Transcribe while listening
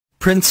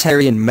Prince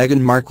Harry and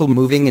Meghan Markle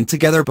moving in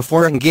together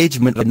before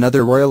engagement,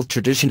 another royal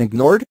tradition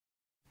ignored?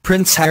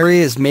 Prince Harry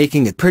is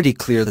making it pretty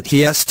clear that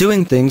he is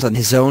doing things on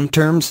his own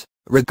terms,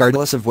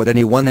 regardless of what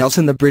anyone else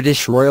in the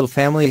British royal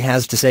family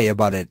has to say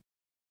about it.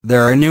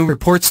 There are new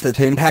reports that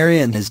hint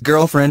Harry and his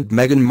girlfriend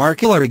Meghan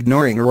Markle are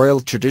ignoring royal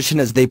tradition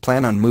as they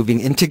plan on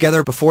moving in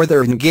together before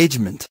their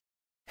engagement.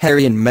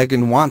 Harry and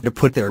Meghan want to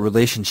put their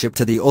relationship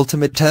to the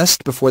ultimate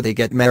test before they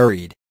get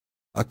married.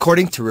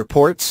 According to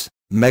reports,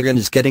 Meghan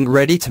is getting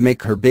ready to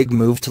make her big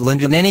move to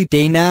London any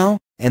day now,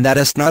 and that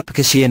is not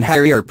because she and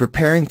Harry are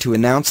preparing to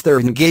announce their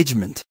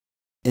engagement.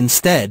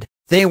 Instead,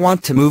 they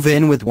want to move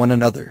in with one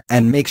another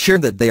and make sure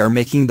that they are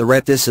making the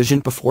right decision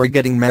before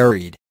getting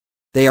married.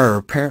 They are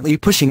apparently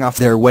pushing off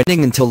their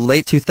wedding until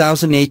late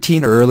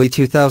 2018 or early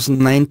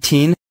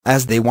 2019,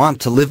 as they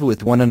want to live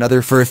with one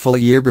another for a full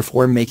year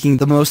before making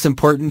the most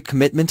important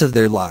commitment of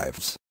their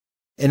lives.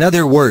 In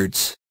other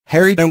words,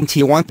 Harry don't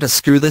want to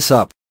screw this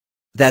up.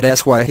 That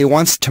is why he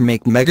wants to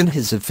make Meghan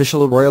his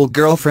official royal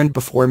girlfriend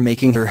before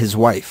making her his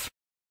wife.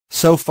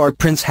 So far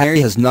Prince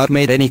Harry has not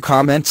made any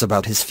comments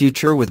about his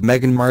future with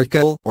Meghan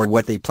Markle or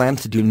what they plan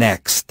to do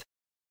next.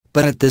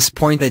 But at this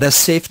point it is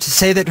safe to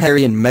say that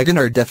Harry and Meghan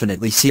are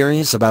definitely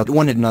serious about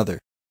one another.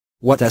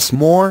 What is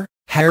more,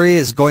 Harry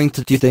is going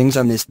to do things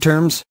on his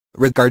terms,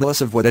 regardless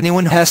of what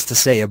anyone has to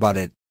say about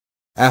it.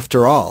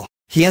 After all,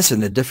 he is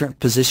in a different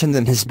position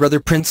than his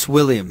brother Prince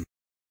William.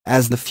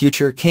 As the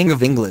future King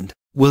of England,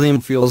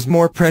 William feels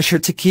more pressure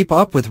to keep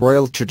up with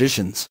royal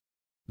traditions.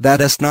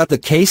 That is not the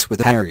case with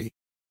Harry.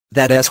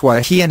 That is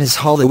why he and his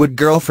Hollywood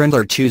girlfriend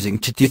are choosing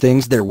to do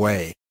things their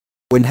way.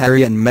 When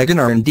Harry and Meghan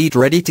are indeed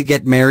ready to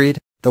get married,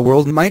 the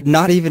world might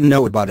not even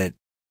know about it.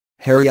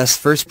 Harry's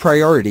first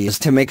priority is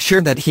to make sure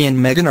that he and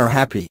Meghan are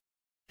happy.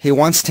 He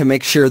wants to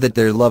make sure that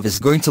their love is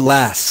going to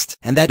last,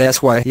 and that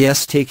is why he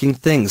is taking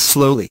things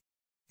slowly.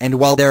 And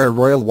while there are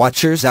royal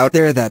watchers out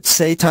there that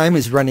say time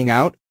is running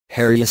out,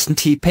 Harry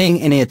isn't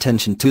paying any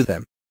attention to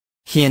them.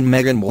 He and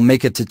Meghan will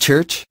make it to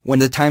church when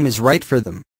the time is right for them.